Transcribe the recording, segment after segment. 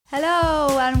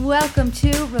Hello and welcome to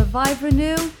Revive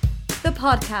Renew, the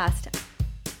podcast.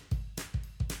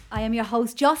 I am your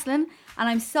host Jocelyn and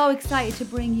I'm so excited to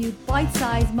bring you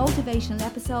bite-sized motivational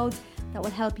episodes that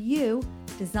will help you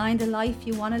design the life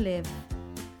you want to live.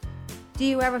 Do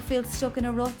you ever feel stuck in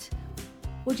a rut?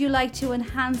 Would you like to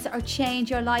enhance or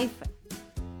change your life?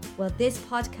 Well, this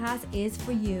podcast is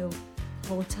for you.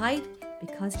 Hold tight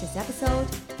because this episode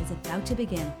is about to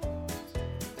begin.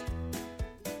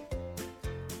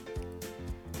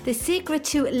 The secret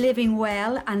to living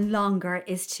well and longer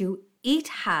is to eat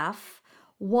half,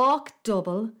 walk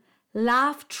double,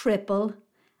 laugh triple,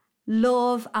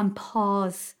 love and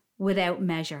pause without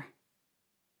measure.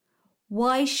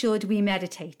 Why should we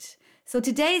meditate? So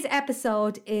today's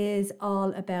episode is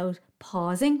all about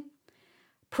pausing,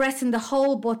 pressing the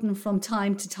hold button from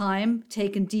time to time,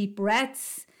 taking deep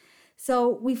breaths.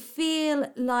 So we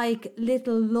feel like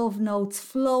little love notes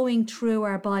flowing through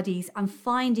our bodies and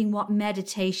finding what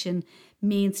meditation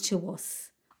means to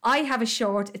us. I have a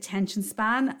short attention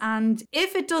span, and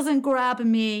if it doesn't grab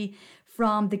me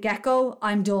from the get-go,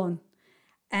 I'm done.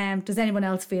 Does anyone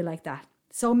else feel like that?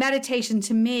 So meditation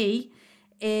to me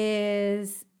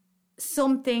is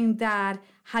something that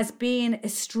has been a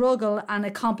struggle and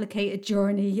a complicated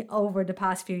journey over the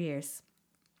past few years.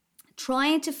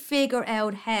 Trying to figure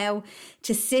out how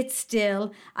to sit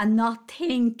still and not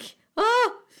think,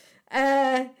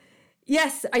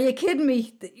 yes, are you kidding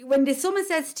me? When someone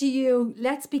says to you,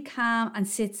 let's be calm and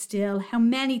sit still, how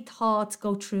many thoughts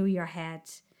go through your head?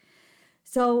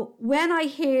 So when I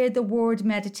hear the word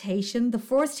meditation, the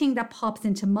first thing that pops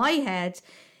into my head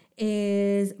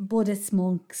is Buddhist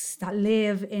monks that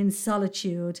live in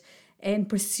solitude in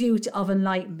pursuit of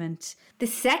enlightenment. The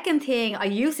second thing I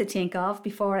used to think of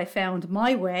before I found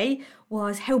my way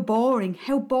was how boring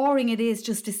it is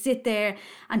just to sit there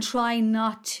and try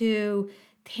not to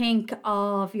think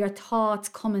of your thoughts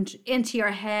coming into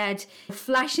your head,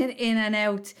 flashing in and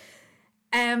out.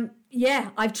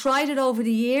 I've tried it over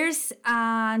the years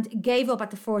and gave up at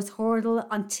the first hurdle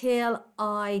until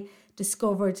I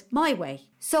discovered my way.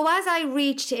 So as I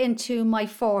reached into my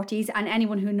 40s, and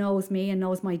anyone who knows me and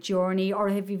knows my journey, or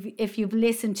if you've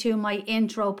listened to my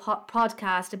intro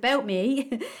podcast about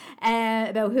me,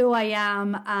 about who I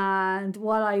am and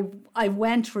what I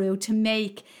went through to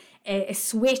make a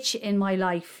switch in my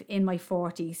life in my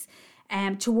 40s,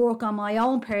 to work on my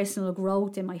own personal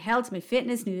growth in my health, my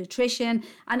fitness, nutrition,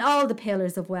 and all the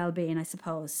pillars of well-being, I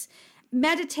suppose.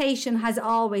 Meditation has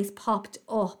always popped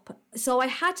up, so I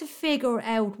had to figure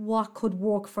out what could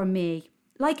work for me.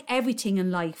 Like everything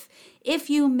in life, if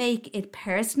you make it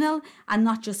personal and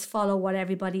not just follow what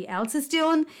everybody else is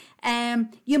doing,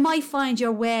 you might find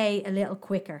your way a little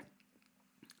quicker.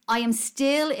 I am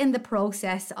still in the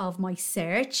process of my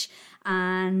search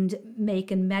and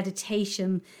making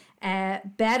meditation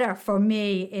better for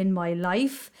me in my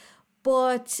life.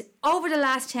 But over the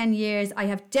last 10 years, I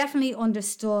have definitely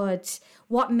understood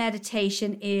what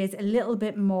meditation is a little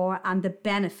bit more and the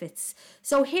benefits.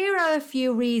 So here are a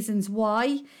few reasons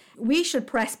why we should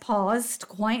press pause to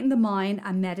quieten the mind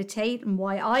and meditate, and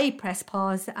why I press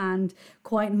pause and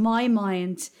quieten my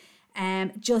mind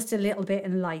just a little bit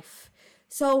in life.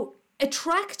 So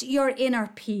attract your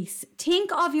inner peace.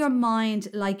 Think of your mind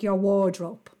like your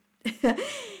wardrobe.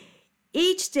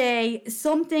 Each day,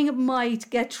 something might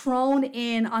get thrown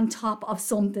in on top of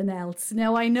something else.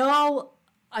 Now, I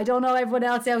don't know everyone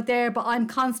else out there, but I'm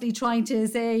constantly trying to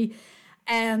say,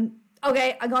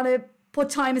 okay, I'm going to put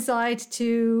time aside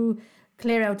to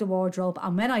clear out the wardrobe.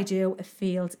 And when I do, it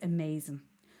feels amazing.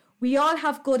 We all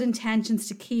have good intentions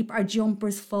to keep our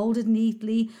jumpers folded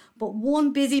neatly, but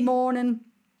one busy morning,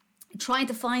 trying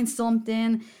to find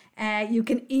something, you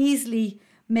can easily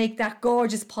make that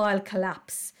gorgeous pile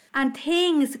collapse. And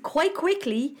things quite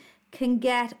quickly can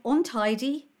get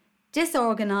untidy,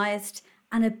 disorganized,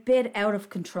 and a bit out of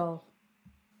control.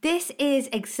 This is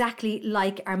exactly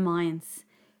like our minds.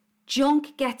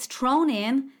 Junk gets thrown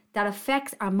in that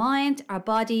affects our mind, our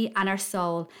body, and our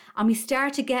soul. And we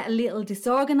start to get a little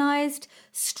disorganized,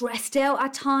 stressed out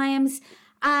at times,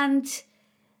 and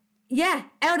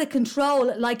out of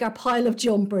control like our pile of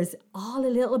jumpers, all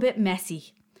a little bit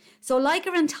messy. So like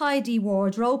our untidy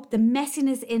wardrobe, the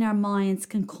messiness in our minds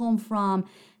can come from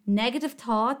negative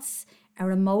thoughts, our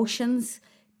emotions,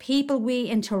 people we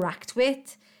interact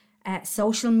with,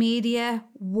 social media,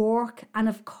 work, and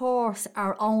of course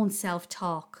our own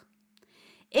self-talk.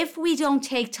 If we don't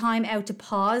take time out to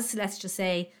pause, let's just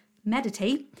say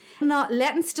meditate, not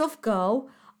letting stuff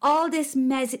go, all this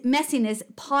messiness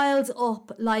piles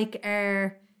up like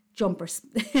our jumpers,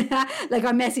 like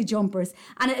our messy jumpers,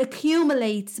 and it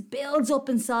accumulates, builds up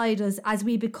inside us as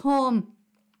we become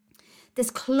this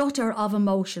clutter of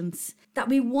emotions that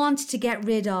we want to get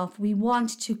rid of. We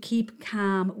want to keep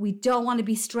calm. We don't want to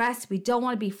be stressed. We don't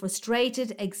want to be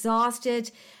frustrated,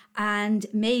 exhausted, and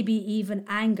maybe even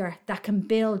anger that can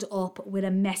build up with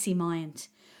a messy mind.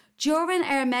 During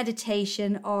our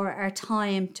meditation or our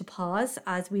time to pause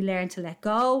as we learn to let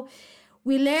go,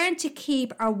 we learn to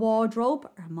keep our wardrobe,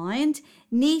 our mind,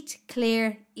 neat,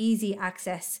 clear, easy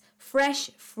access, fresh,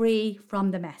 free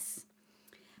from the mess.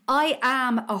 I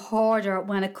am a hoarder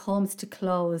when it comes to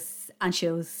clothes and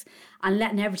shoes and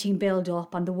letting everything build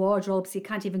up on the wardrobe so you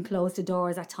can't even close the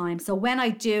doors at times. So when I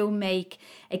do make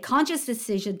a conscious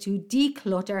decision to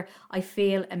declutter, I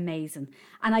feel amazing.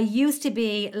 And I used to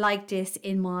be like this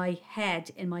in my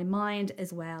head, in my mind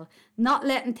as well. Not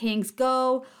letting things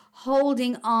go,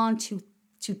 holding on to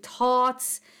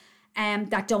thoughts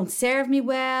that don't serve me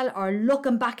well, or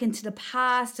looking back into the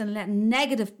past and letting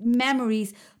negative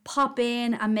memories pop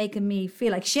in and making me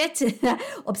feel like shit,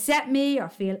 upset me or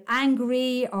feel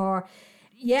angry, or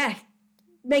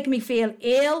making me feel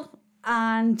ill,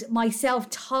 and my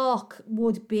self-talk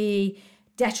would be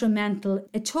detrimental.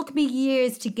 It took me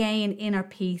years to gain inner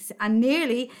peace, and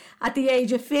nearly at the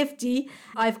age of 50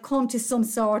 I've come to some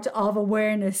sort of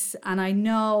awareness and I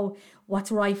know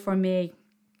what's right for me.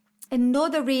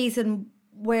 Another reason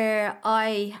where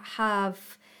I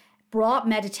have brought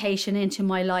meditation into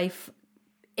my life,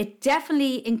 it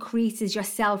definitely increases your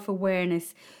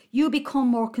self-awareness. You become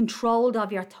more controlled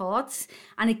of your thoughts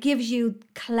and it gives you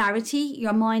clarity.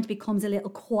 Your mind becomes a little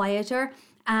quieter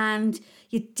and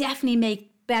you definitely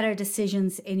make better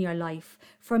decisions in your life.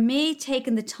 For me,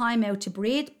 taking the time out to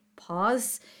breathe,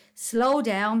 pause, slow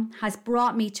down has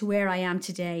brought me to where I am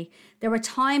today. There were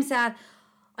times that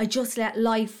I just let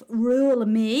life rule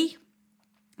me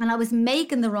and I was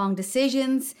making the wrong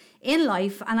decisions in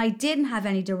life and I didn't have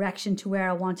any direction to where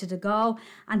I wanted to go.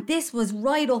 And this was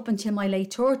right up until my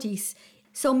late 30s.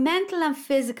 So mental and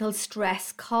physical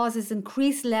stress causes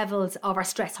increased levels of our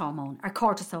stress hormone, our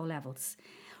cortisol levels,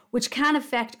 which can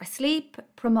affect our sleep,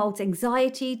 promotes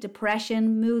anxiety,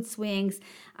 depression, mood swings,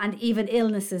 and even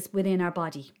illnesses within our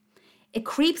body. It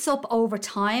creeps up over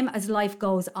time as life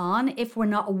goes on if we're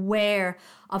not aware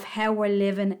of how we're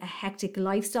living a hectic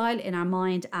lifestyle in our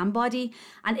mind and body.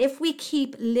 And if we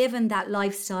keep living that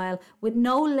lifestyle with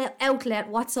no outlet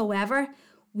whatsoever,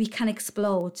 we can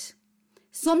explode.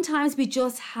 Sometimes we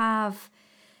just have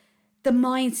the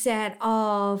mindset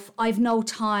of I've no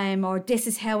time, or this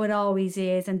is how it always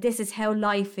is and this is how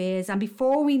life is. And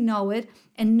before we know it,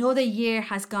 another year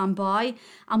has gone by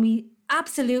and we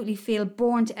absolutely feel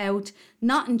burnt out,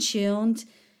 not in tuned,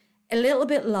 a little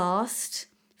bit lost,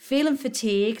 feeling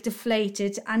fatigued,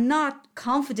 deflated, and not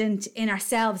confident in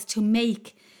ourselves to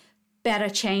make better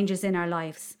changes in our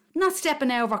lives. Not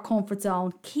stepping out of our comfort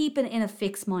zone, keeping in a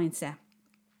fixed mindset.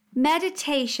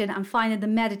 Meditation and finding the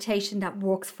meditation that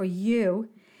works for you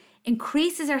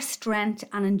increases our strength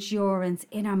and endurance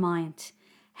in our mind.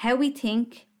 How we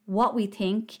think, what we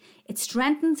think, it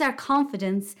strengthens our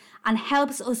confidence and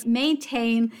helps us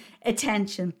maintain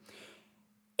attention.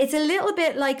 It's a little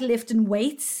bit like lifting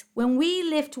weights. When we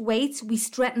lift weights, we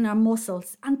strengthen our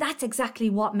muscles, and that's exactly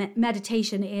what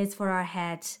meditation is for our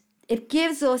head. It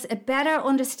gives us a better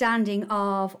understanding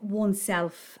of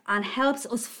oneself and helps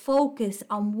us focus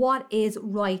on what is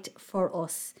right for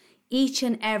us, each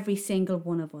and every single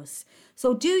one of us.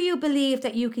 So do you believe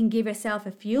that you can give yourself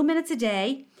a few minutes a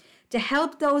day to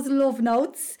help those love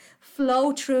notes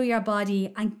flow through your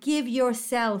body and give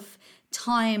yourself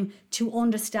time to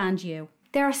understand you?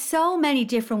 There are so many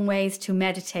different ways to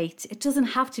meditate. It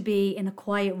doesn't have to be in a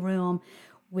quiet room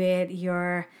with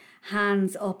your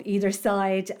hands up either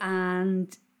side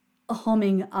and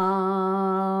humming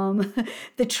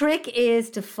The trick is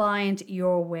to find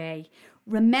your way,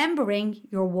 remembering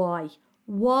your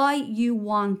why you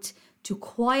want to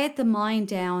quiet the mind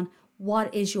down.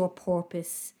 What is your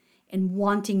purpose in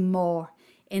wanting more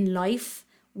in life,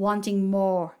 wanting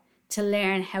more to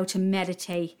learn how to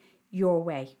meditate your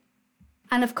way?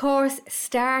 And of course,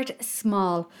 start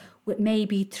small with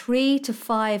maybe 3 to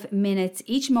 5 minutes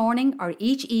each morning or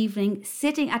each evening,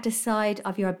 sitting at the side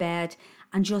of your bed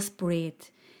and just breathe.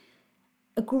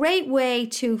 A great way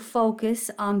to focus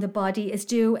on the body is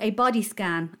do a body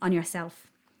scan on yourself.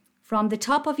 From the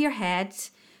top of your head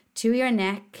to your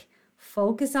neck,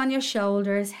 focus on your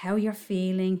shoulders, how you're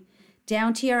feeling,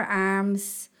 down to your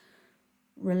arms,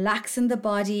 relaxing the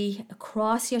body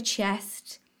across your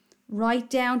chest, right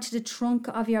down to the trunk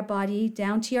of your body,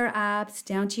 down to your abs,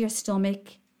 down to your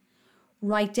stomach,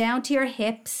 right down to your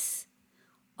hips,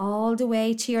 all the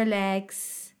way to your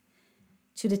legs,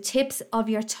 to the tips of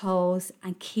your toes,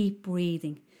 and keep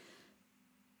breathing.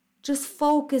 Just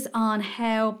focus on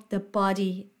how the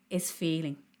body is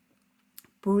feeling.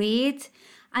 Breathe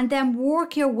and then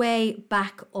work your way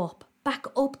back up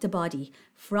the body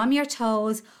from your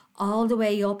toes all the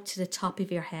way up to the top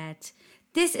of your head.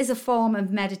 This is a form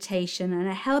of meditation and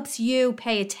it helps you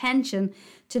pay attention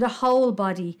to the whole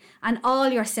body and all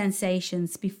your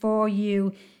sensations before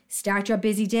you start your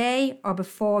busy day or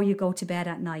before you go to bed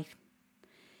at night.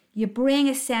 You bring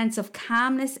a sense of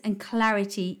calmness and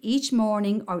clarity each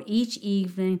morning or each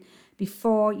evening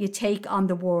before you take on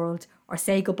the world or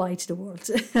say goodbye to the world.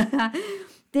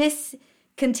 This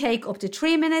can take up to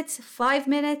 3 minutes, 5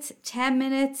 minutes, 10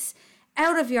 minutes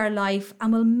out of your life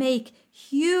and will make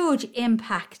huge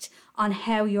impact on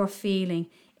how you're feeling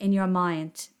in your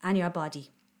mind and your body.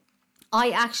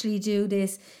 I actually do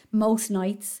this most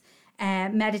nights,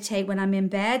 meditate when I'm in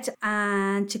bed,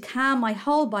 and to calm my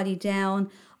whole body down,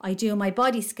 I do my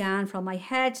body scan from my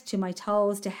head to my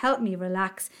toes to help me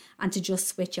relax and to just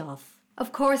switch off.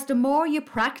 Of course, the more you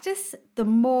practice, the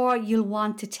more you'll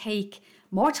want to take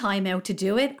more time out to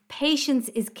do it. Patience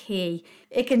is key.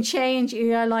 It can change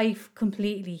your life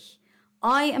completely.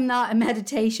 I am not a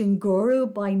meditation guru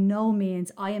by no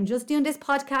means. I am just doing this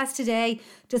podcast today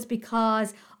just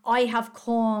because I have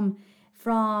come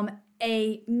from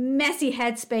a messy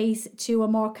headspace to a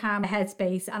more calm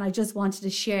headspace, and I just wanted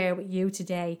to share with you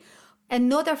today.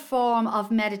 Another form of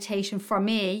meditation for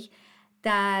me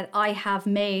that I have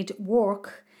made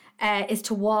work is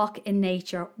to walk in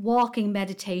nature. Walking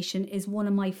meditation is one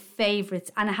of my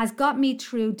favorites, and it has got me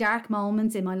through dark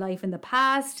moments in my life in the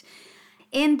past.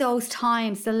 In those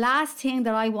times, the last thing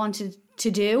that I wanted to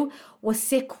do was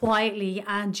sit quietly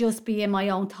and just be in my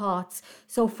own thoughts.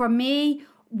 So for me,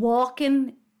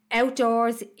 walking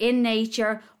outdoors in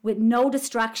nature with no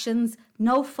distractions,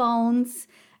 no phones,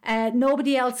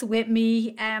 nobody else with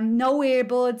me, no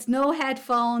earbuds, no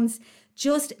headphones,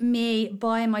 just me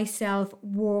by myself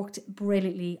worked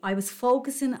brilliantly. I was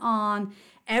focusing on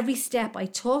every step I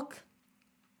took.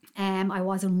 I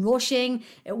wasn't rushing.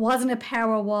 It wasn't a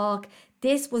power walk.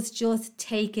 This was just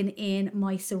taking in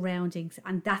my surroundings.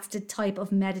 And that's the type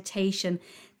of meditation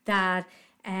that,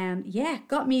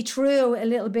 got me through a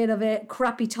little bit of a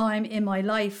crappy time in my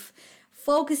life.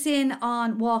 Focusing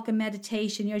on walk and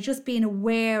meditation, you're just being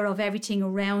aware of everything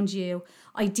around you,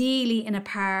 ideally in a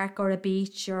park or a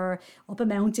beach or up a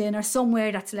mountain or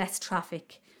somewhere that's less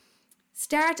traffic.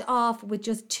 Start off with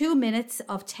just 2 minutes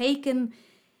of taking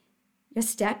your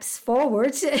steps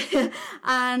forward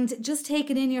and just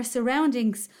taking in your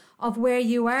surroundings of where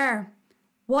you are,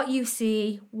 what you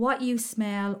see, what you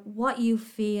smell, what you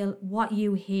feel, what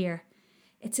you hear.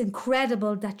 It's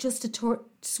incredible that just to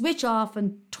switch off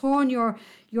and turn your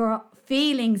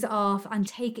feelings off and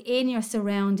take in your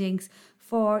surroundings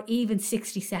for even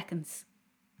 60 seconds.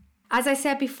 As I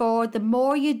said before, the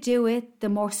more you do it, the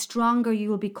more stronger you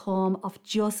will become of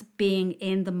just being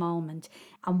in the moment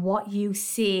and what you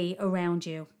see around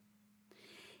you.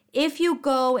 If you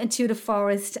go into the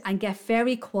forest and get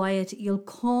very quiet, you'll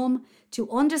come to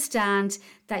understand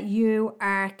that you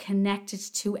are connected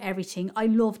to everything. I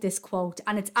love this quote,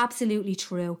 and it's absolutely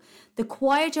true. The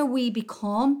quieter we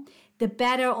become, the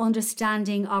better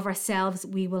understanding of ourselves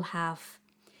we will have.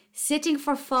 Sitting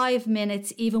for 5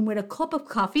 minutes, even with a cup of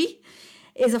coffee,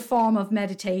 is a form of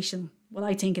meditation. Well,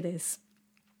 I think it is.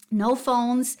 No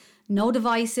phones, no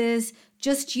devices,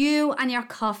 just you and your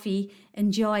coffee.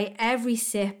 Enjoy every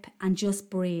sip and just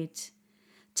breathe.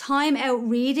 Time out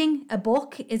reading a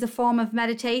book is a form of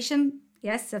meditation.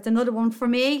 Yes, that's another one for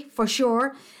me, for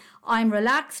sure. I'm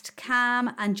relaxed,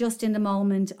 calm, and just in the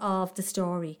moment of the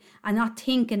story and not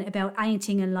thinking about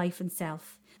anything in life and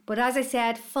self. But as I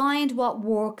said, find what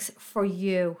works for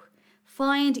you.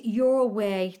 Find your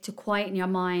way to quieten your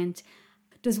mind.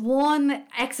 There's one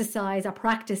exercise or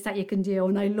practice that you can do,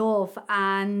 and I love,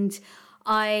 and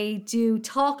I do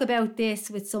talk about this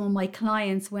with some of my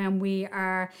clients when we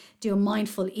are doing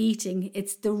mindful eating.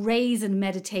 It's the raisin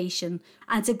meditation,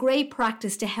 and it's a great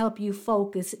practice to help you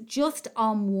focus just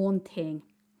on one thing.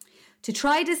 To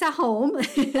try this at home,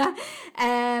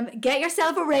 get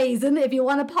yourself a raisin. If you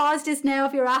want to pause this now,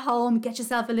 if you're at home, get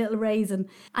yourself a little raisin.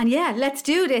 And yeah, let's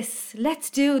do this. Let's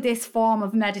do this form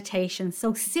of meditation.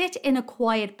 So sit in a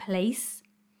quiet place.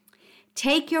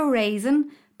 Take your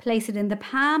raisin, place it in the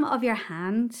palm of your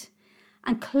hand,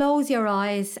 and close your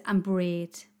eyes and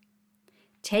breathe.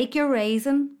 Take your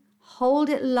raisin, hold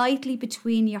it lightly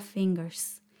between your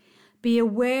fingers. Be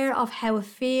aware of how it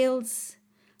feels,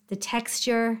 the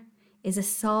texture. Is it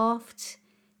soft?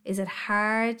 Is it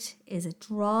hard? Is it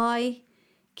dry?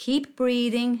 Keep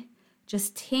breathing.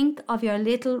 Just think of your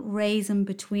little raisin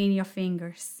between your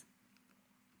fingers.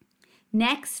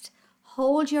 Next,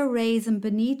 hold your raisin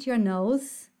beneath your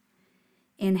nose.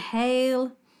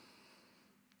 Inhale.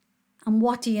 And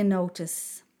what do you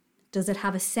notice? Does it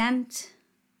have a scent?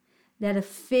 Let it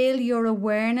fill your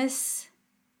awareness.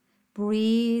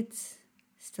 Breathe.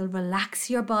 Still relax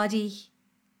your body.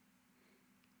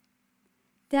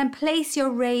 Then place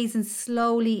your raisin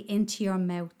slowly into your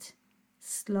mouth.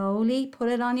 Slowly put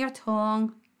it on your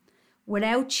tongue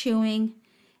without chewing.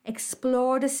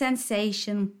 Explore the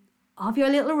sensation of your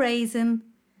little raisin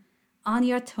on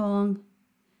your tongue.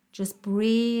 Just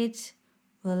breathe,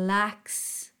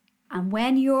 relax. And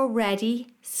when you're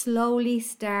ready, slowly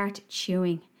start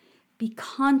chewing. Be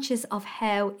conscious of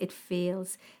how it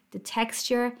feels, the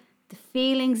texture, the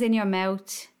feelings in your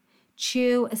mouth.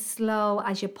 Chew as slow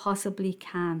as you possibly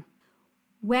can.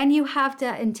 When you have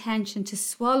the intention to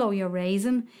swallow your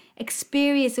raisin,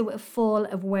 experience it with full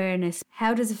awareness.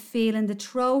 How does it feel in the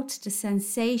throat, the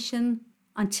sensation,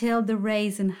 until the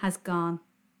raisin has gone?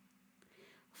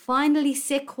 Finally,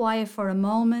 sit quiet for a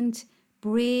moment,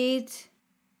 breathe,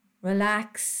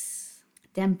 relax.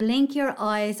 Then blink your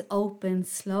eyes open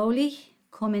slowly,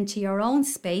 come into your own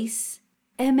space.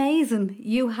 Amazing,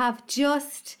 you have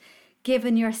just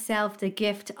given yourself the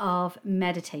gift of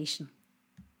meditation.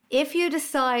 If you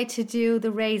decide to do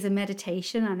the raisin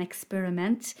meditation and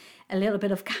experiment a little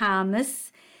bit of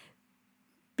calmness,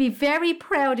 be very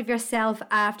proud of yourself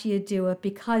after you do it,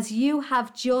 because you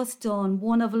have just done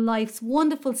one of life's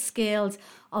wonderful skills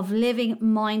of living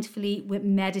mindfully with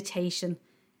meditation.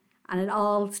 And it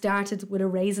all started with a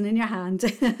raisin in your hand.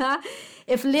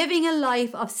 If living a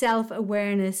life of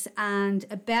self-awareness and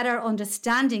a better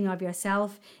understanding of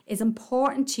yourself is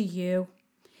important to you,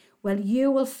 well, you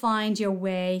will find your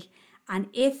way. And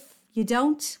if you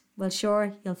don't, well,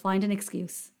 sure, you'll find an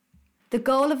excuse. The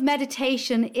goal of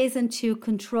meditation isn't to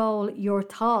control your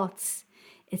thoughts.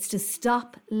 It's to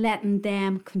stop letting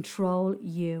them control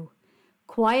you.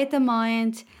 Quiet the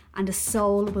mind and the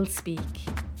soul will speak.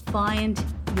 Find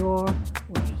your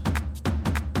way.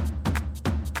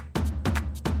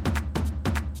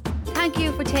 Thank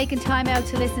you for taking time out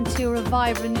to listen to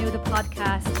Revive Renew, the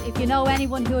podcast. If you know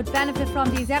anyone who would benefit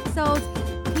from these episodes,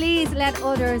 please let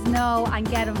others know and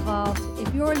get involved.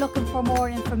 If you're looking for more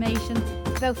information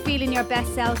about feeling your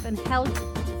best self in health,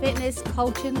 fitness,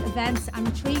 coaching, events and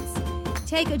retreats,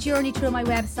 take a journey through my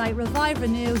website,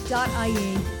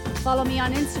 reviverenew.ie. Follow me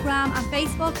on Instagram and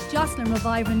Facebook, Jocelyn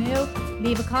Revive Renew.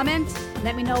 Leave a comment,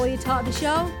 let me know what you thought of the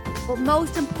show. But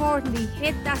most importantly,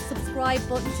 hit that subscribe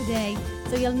button today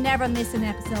so you'll never miss an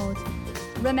episode.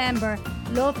 Remember,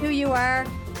 love who you are,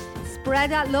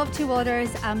 spread that love to others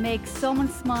and make someone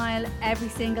smile every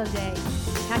single day.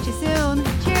 Catch you soon.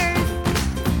 Cheers.